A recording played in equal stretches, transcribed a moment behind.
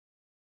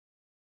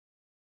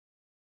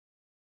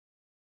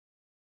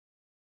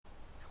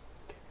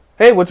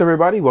Hey, what's up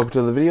everybody? Welcome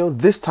to the video.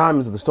 This time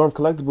is the Storm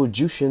Collectible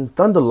Jyushin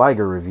Thunder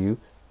Liger review.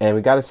 And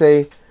we gotta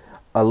say,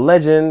 a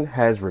legend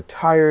has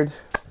retired.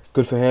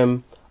 Good for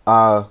him.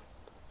 I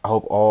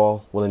hope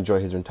all will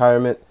enjoy his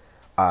retirement.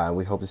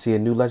 We hope to see a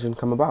new legend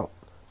come about.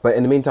 But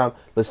in the meantime,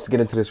 let's get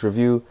into this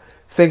review.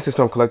 Thanks to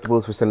Storm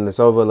Collectibles for sending this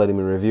over, letting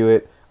me review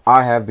it.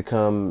 I have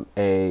become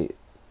a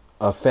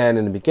fan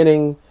in the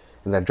beginning,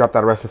 and then I dropped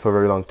out of wrestling for a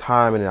very long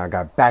time, and then I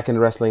got back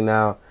into wrestling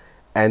now.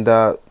 And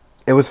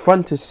it was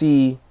fun to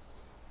see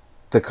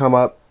the come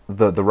up,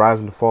 the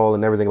rise and the fall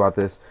and everything about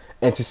this.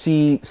 And to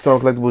see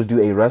Storm Collectibles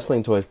do a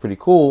wrestling toy is pretty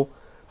cool,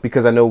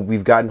 because I know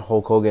we've gotten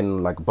Hulk Hogan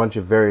in like a bunch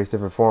of various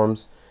different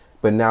forms,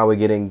 but now we're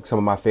getting some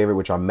of my favorite,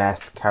 which are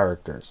masked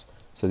characters.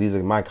 So these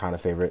are my kind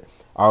of favorite.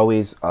 I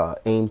always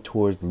aim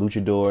towards the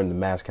luchador and the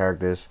masked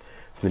characters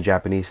from the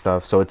Japanese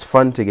stuff. So it's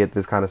fun to get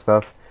this kind of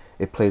stuff.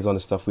 It plays on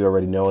the stuff we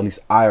already know, at least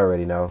I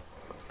already know.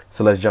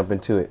 So let's jump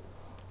into it.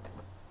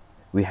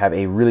 We have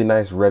a really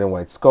nice red and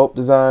white sculpt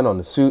design on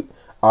the suit.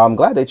 I'm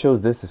glad they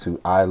chose this to suit.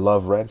 I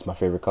love red. It's my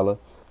favorite color.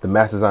 The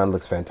mask design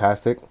looks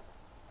fantastic,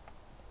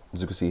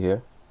 as you can see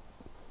here.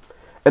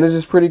 And it's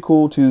just pretty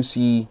cool to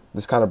see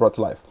this kind of brought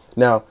to life.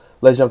 Now,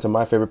 let's jump to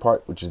my favorite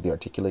part, which is the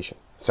articulation.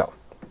 So,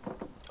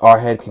 our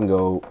head can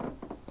go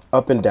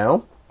up and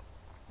down.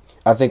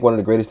 I think one of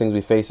the greatest things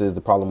we face is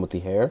the problem with the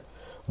hair.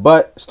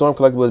 But Storm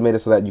Collectibles made it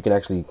so that you can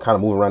actually kind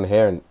of move around the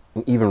hair and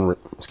even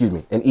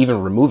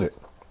remove it.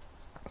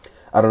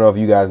 I don't know if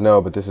you guys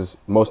know, but this is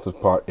most of the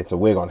part. It's a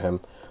wig on him.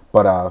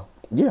 But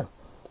yeah,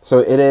 so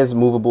it is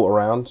movable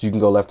around. So you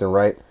can go left and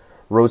right,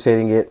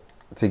 rotating it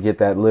to get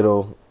that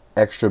little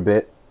extra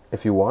bit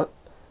if you want.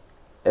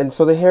 And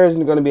so the hair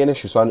isn't going to be an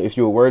issue. So if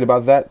you were worried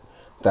about that,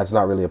 that's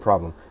not really a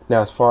problem.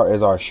 Now, as far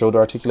as our shoulder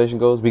articulation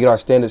goes, we get our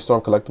standard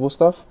Storm Collectible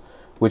stuff,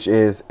 which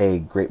is a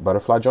great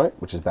butterfly joint,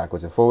 which is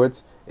backwards and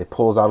forwards. It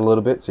pulls out a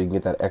little bit so you can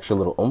get that extra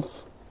little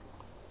oomph.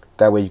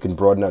 That way you can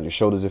broaden out your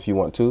shoulders if you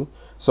want to.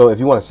 So if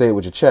you want to say it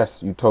with your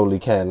chest, you totally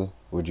can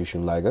with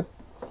Jyushin Liger.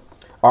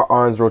 Our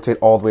arms rotate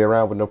all the way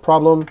around with no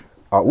problem.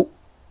 I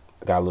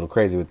got a little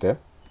crazy with there.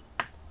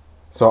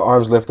 So our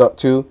arms lift up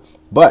too.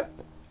 But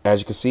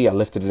as you can see, I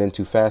lifted it in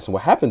too fast. And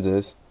what happens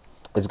is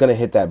it's going to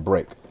hit that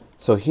break.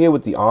 So here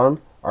with the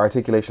arm, our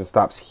articulation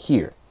stops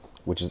here,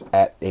 which is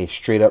at a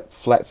straight up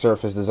flat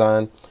surface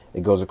design.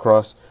 It goes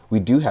across. We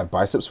do have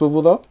bicep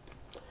swivel though,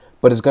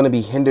 but it's going to be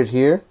hindered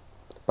here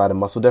by the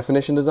muscle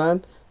definition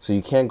design. So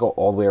you can't go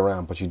all the way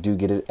around, but you do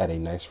get it at a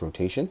nice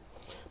rotation.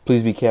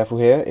 Please be careful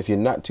here. If you're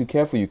not too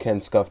careful, you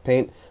can scuff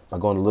paint by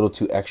going a little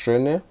too extra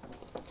in there.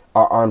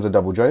 Our arms are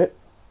double jointed,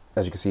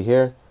 as you can see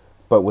here.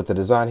 But with the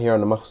design here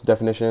on the muscle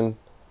definition,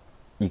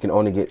 you can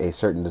only get a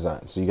certain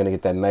design. So you're going to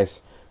get that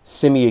nice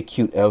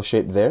semi-acute L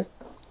shape there.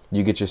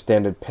 You get your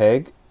standard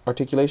peg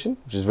articulation,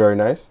 which is very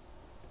nice.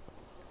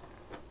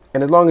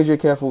 And as long as you're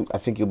careful, I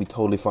think you'll be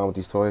totally fine with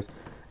these toys.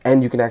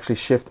 And you can actually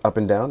shift up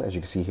and down, as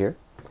you can see here.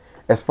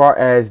 As far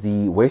as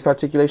the waist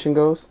articulation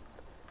goes,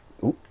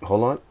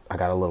 hold on, I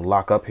got a little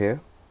lock up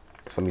here.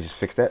 So let me just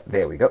fix that.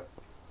 There we go.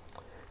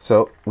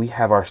 So we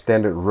have our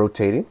standard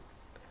rotating.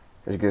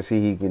 As you can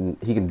see,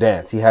 he can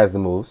dance. He has the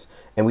moves.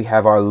 And we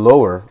have our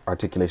lower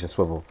articulation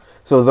swivel.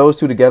 So those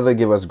two together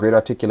give us great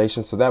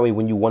articulation. So that way,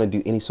 when you want to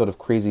do any sort of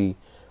crazy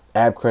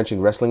ab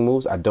crunching wrestling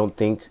moves, I don't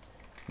think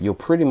you'll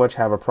pretty much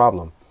have a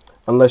problem.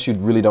 Unless you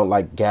really don't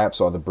like gaps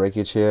or the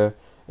breakage here,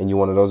 and you're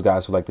one of those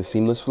guys who like the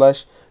seamless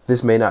flesh,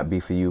 this may not be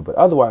for you. But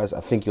otherwise,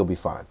 I think you'll be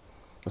fine.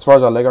 As far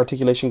as our leg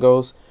articulation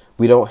goes,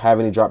 we don't have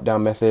any drop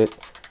down method.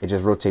 It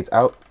just rotates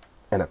out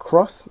and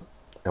across,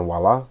 and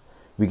voila,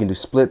 we can do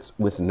splits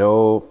with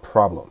no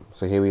problem.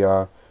 So here we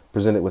are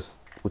presented with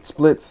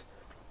splits,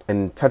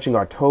 and touching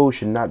our toes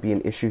should not be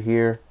an issue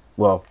here.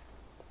 Well,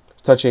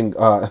 touching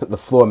the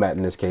floor mat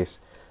in this case,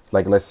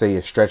 like let's say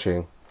you're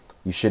stretching,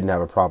 you shouldn't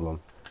have a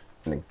problem.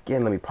 And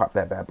again, let me pop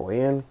that bad boy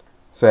in.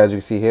 So as you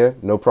can see here,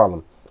 no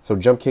problem. So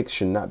jump kicks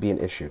should not be an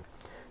issue.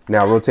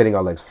 Now rotating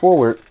our legs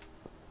forward,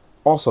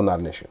 also not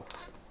an issue.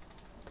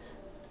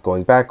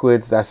 Going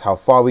backwards, that's how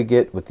far we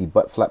get with the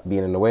butt flap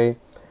being in the way.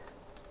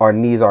 Our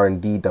knees are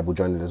indeed double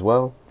jointed as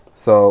well.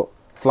 So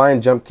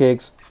flying jump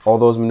kicks, all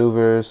those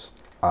maneuvers,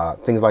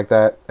 things like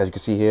that, as you can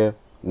see here,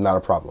 not a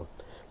problem.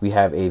 We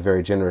have a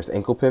very generous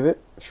ankle pivot,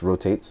 which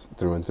rotates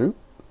through and through.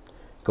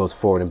 Goes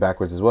forward and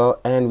backwards as well.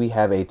 And we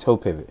have a toe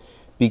pivot.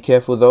 Be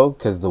careful though,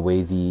 because the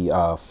way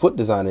the foot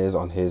design is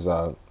on his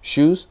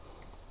shoes,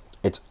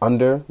 it's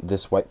under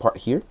this white part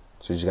here.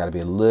 So you just got to be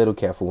a little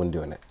careful when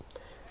doing it.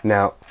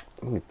 Now,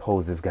 let me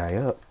pose this guy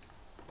up,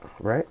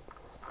 right?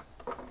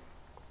 So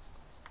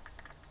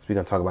we're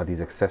going to talk about these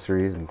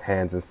accessories and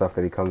hands and stuff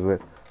that he comes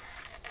with.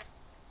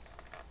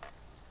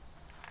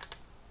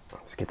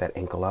 Let's get that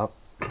ankle out.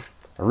 I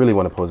really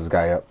want to pose this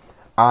guy up.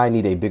 I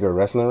need a bigger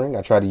wrestling ring.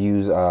 I tried to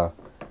use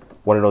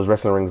one of those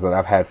wrestling rings that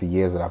I've had for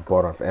years that I've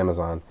bought off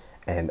Amazon.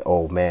 And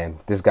oh man,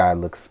 this guy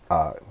looks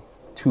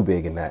too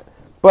big in that.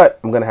 But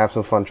I'm going to have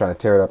some fun trying to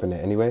tear it up in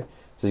there anyway.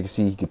 So you can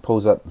see he can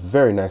pose up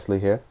very nicely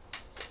here.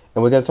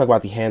 And we're going to talk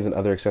about the hands and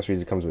other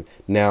accessories it comes with.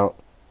 Now,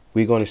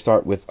 we're going to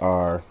start with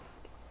our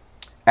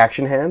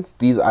action hands.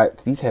 These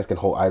hands can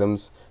hold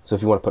items. So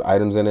if you want to put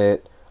items in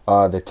it,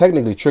 they're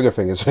technically trigger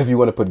fingers. So if you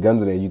want to put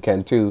guns in it, you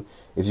can too,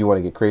 if you want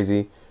to get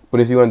crazy. But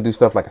if you want to do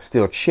stuff like a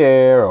steel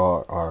chair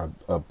or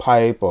a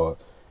pipe or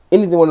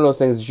anything, one of those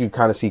things that you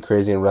kind of see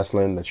crazy in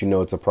wrestling that you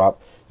know it's a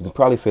prop, you can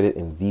probably fit it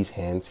in these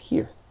hands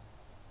here.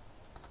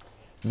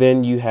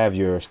 Then you have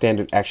your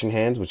standard action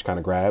hands, which kind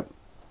of grab.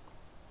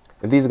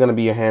 And these are going to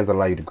be your hands that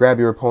allow you to grab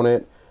your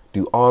opponent,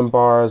 do arm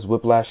bars,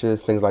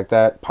 whiplashes, things like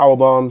that, power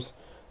bombs.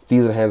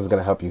 These are the hands that are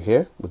going to help you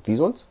here with these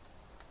ones.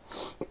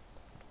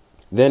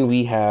 Then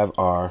we have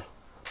our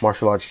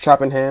martial arts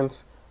chopping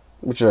hands,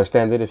 which are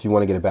standard if you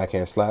want to get a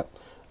backhand slap.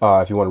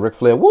 If you want to Ric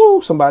Flair,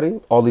 woo, somebody.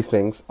 All these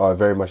things are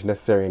very much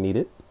necessary and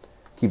needed.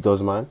 Keep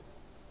those in mind.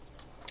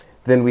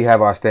 Then we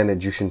have our standard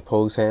Jyushin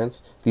pose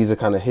hands. These are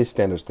kind of his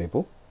standard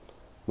staple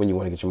when you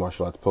want to get your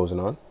martial arts posing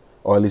on,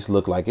 or at least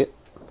look like it.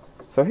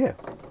 So here,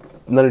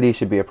 none of these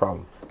should be a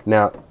problem.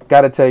 Now,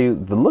 gotta tell you,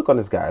 the look on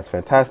this guy is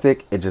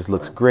fantastic. It just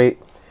looks great.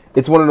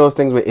 It's one of those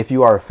things where if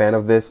you are a fan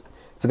of this,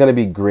 it's gonna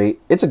be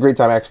great. It's a great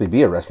time to actually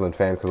be a wrestling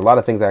fan because a lot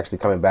of things are actually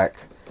coming back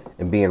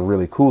and being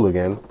really cool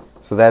again.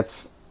 So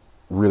that's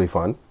really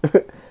fun.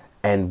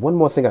 And one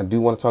more thing I do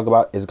want to talk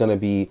about is gonna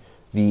be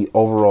the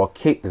overall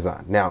cape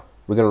design. Now,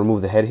 we're gonna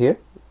remove the head here.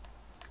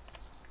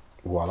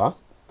 Voila.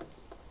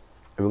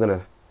 And we're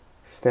gonna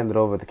stand it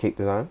over the cape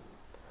design,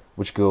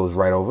 which goes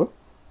right over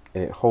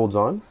and it holds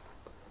on.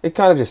 It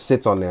kind of just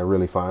sits on there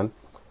really fine,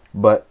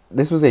 but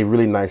this was a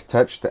really nice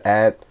touch to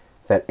add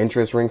that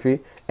interest ring fee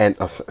and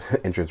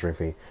interest ring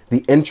fee,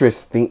 the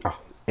interest theme,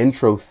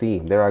 intro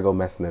theme. There I go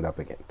messing it up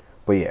again.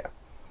 But yeah,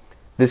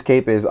 this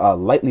cape is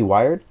lightly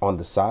wired on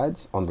the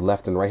sides, on the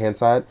left and right hand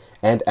side,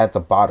 and at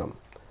the bottom.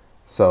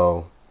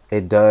 So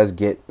it does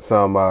get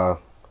some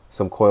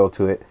coil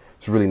to it.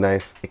 It's really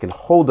nice. It can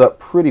hold up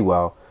pretty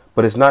well,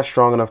 but it's not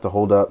strong enough to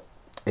hold up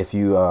if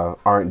you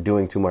aren't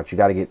doing too much. You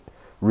got to get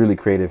really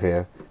creative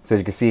here. So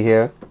as you can see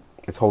here,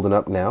 it's holding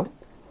up now.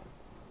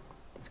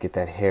 Let's get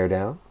that hair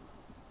down.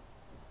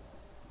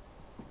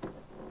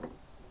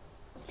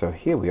 So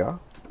here we are,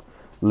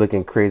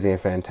 looking crazy and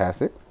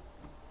fantastic.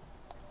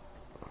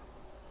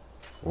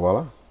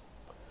 Voila.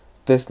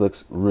 This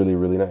looks really,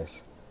 really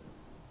nice.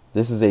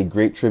 This is a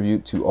great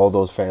tribute to all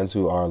those fans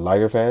who are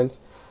Liger fans,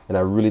 and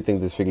I really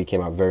think this figure came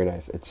out very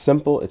nice. It's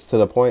simple, it's to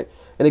the point,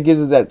 and it gives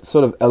it that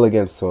sort of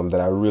elegance to him that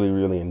I really,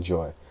 really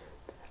enjoy.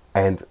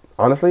 And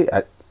honestly,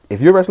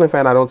 if you're a wrestling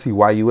fan, I don't see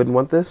why you wouldn't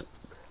want this.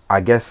 I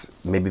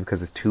guess maybe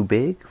because it's too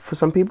big for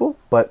some people,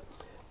 but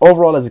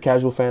overall, as a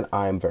casual fan,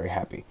 I am very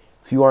happy.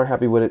 If you aren't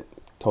happy with it,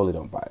 totally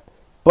don't buy it.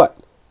 But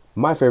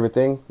my favorite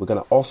thing we're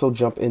going to also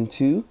jump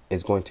into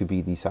is going to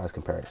be the size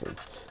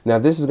comparisons. Now,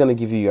 this is going to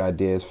give you your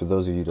ideas for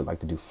those of you that like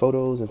to do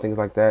photos and things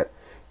like that,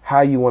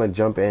 how you want to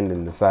jump in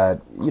and decide,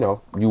 you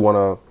know, you want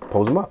to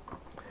pose them up.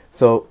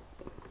 So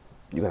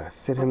you're going to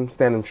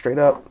stand him straight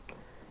up,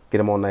 get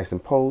him all nice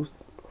and posed,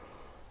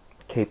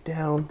 cape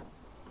down.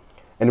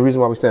 And the reason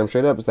why we stand him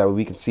straight up is that way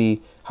we can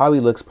see how he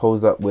looks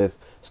posed up with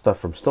stuff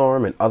from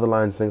Storm and other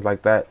lines, things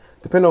like that.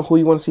 Depending on who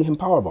you want to see him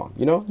powerbomb,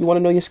 you know, you want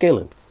to know your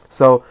scaling.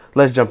 So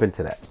let's jump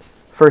into that.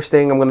 First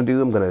thing I'm going to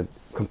do, I'm going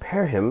to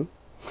compare him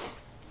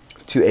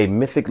to a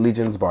Mythic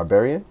Legions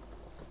Barbarian.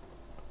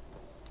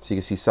 So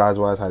you can see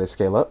size-wise how they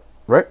scale up,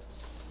 right?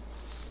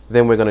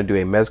 Then we're going to do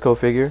a Mezco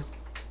figure.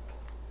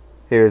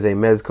 Here's a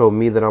Mezco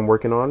me that I'm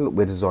working on,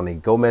 which is on a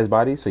Gomez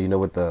body, so you know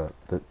what the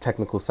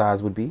technical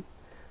size would be,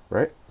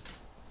 right?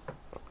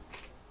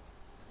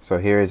 So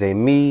here is a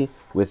me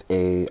with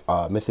a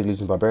Mythic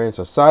Legions Barbarian.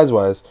 So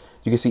size-wise,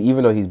 you can see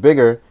even though he's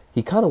bigger,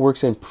 he kind of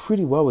works in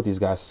pretty well with these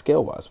guys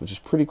scale-wise, which is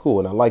pretty cool,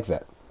 and I like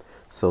that.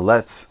 So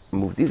let's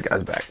move these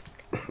guys back,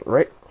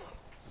 right?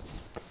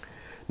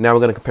 Now we're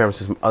going to compare them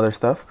to some other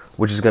stuff,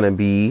 which is going to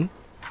be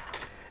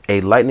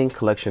a Lightning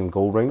Collection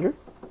Gold Ranger.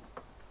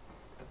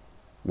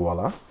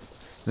 Voila.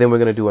 Then we're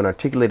going to do an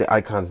Articulated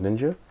Icons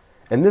Ninja.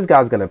 And this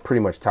guy's going to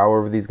pretty much tower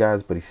over these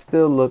guys, but he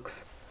still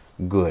looks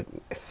good,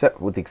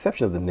 except with the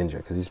exception of the ninja,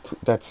 because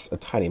that's a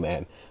tiny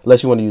man,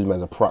 unless you want to use him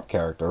as a prop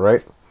character,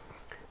 right?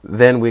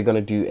 Then we're going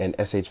to do an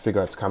SH Figure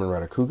Arts Kamen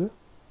Rider Cougar.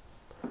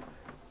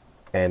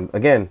 And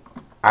again,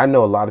 I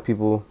know a lot of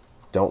people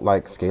don't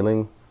like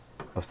scaling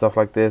of stuff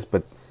like this,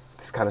 but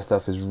this kind of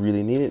stuff is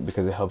really needed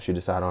because it helps you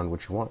decide on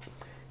what you want.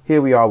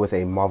 Here we are with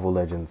a Marvel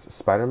Legends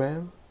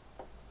Spider-Man.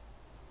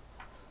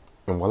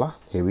 And voila,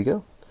 here we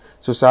go.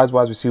 So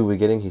size-wise, we see what we're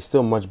getting. He's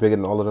still much bigger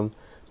than all of them,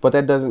 but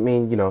that doesn't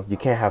mean, you know, you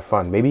can't have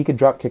fun. Maybe you could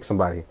drop kick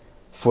somebody,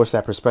 force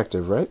that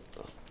perspective, right?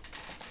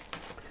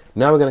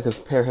 Now we're going to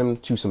compare him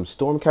to some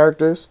Storm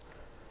characters.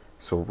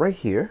 So right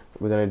here,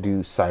 we're going to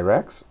do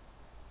Cyrax.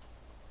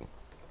 We're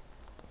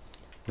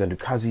going to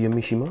do Kazuya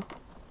Mishima.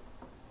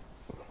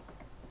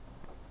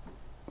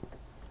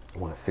 I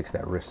want to fix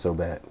that wrist so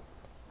bad.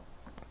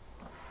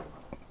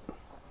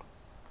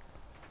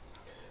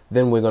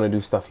 Then we're going to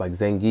do stuff like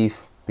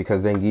Zangief,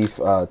 because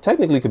Zangief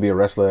technically could be a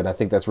wrestler, and I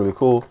think that's really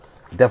cool.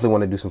 Definitely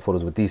want to do some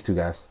photos with these two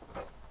guys.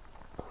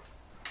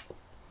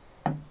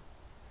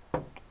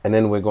 And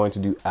then we're going to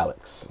do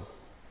Alex.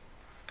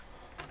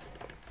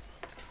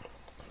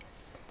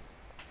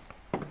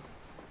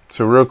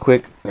 So real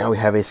quick, now we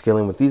have a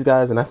scaling with these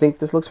guys, and I think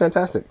this looks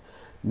fantastic.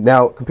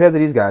 Now, compared to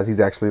these guys,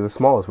 he's actually the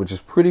smallest, which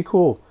is pretty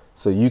cool.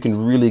 So you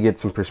can really get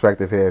some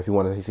perspective here if you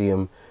want to see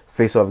him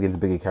face off against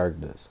bigger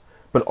characters.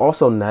 But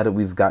also, now that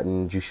we've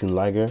gotten Jyushin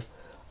Liger,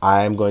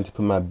 I am going to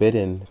put my bid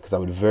in because I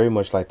would very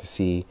much like to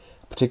see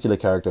a particular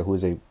character who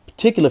is a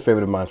particular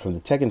favorite of mine from the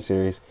Tekken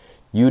series.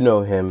 You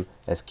know him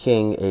as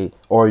King,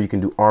 or you can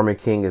do Armor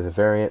King as a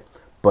variant.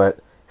 But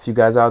if you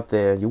guys out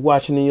there, you're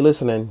watching and you're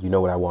listening, you know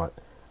what I want.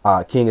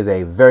 King is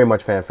a very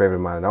much fan favorite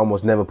of mine, and I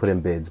almost never put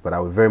in bids, but I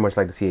would very much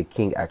like to see a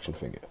King action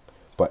figure.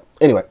 But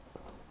anyway,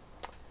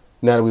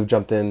 now that we've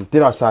jumped in,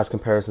 did our size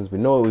comparisons, we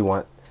know what we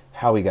want,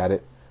 how we got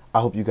it. I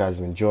hope you guys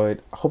have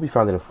enjoyed. I hope you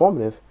found it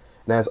informative.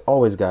 And as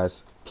always,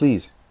 guys,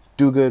 please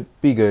do good,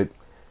 be good,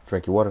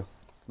 drink your water.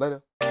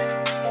 Later.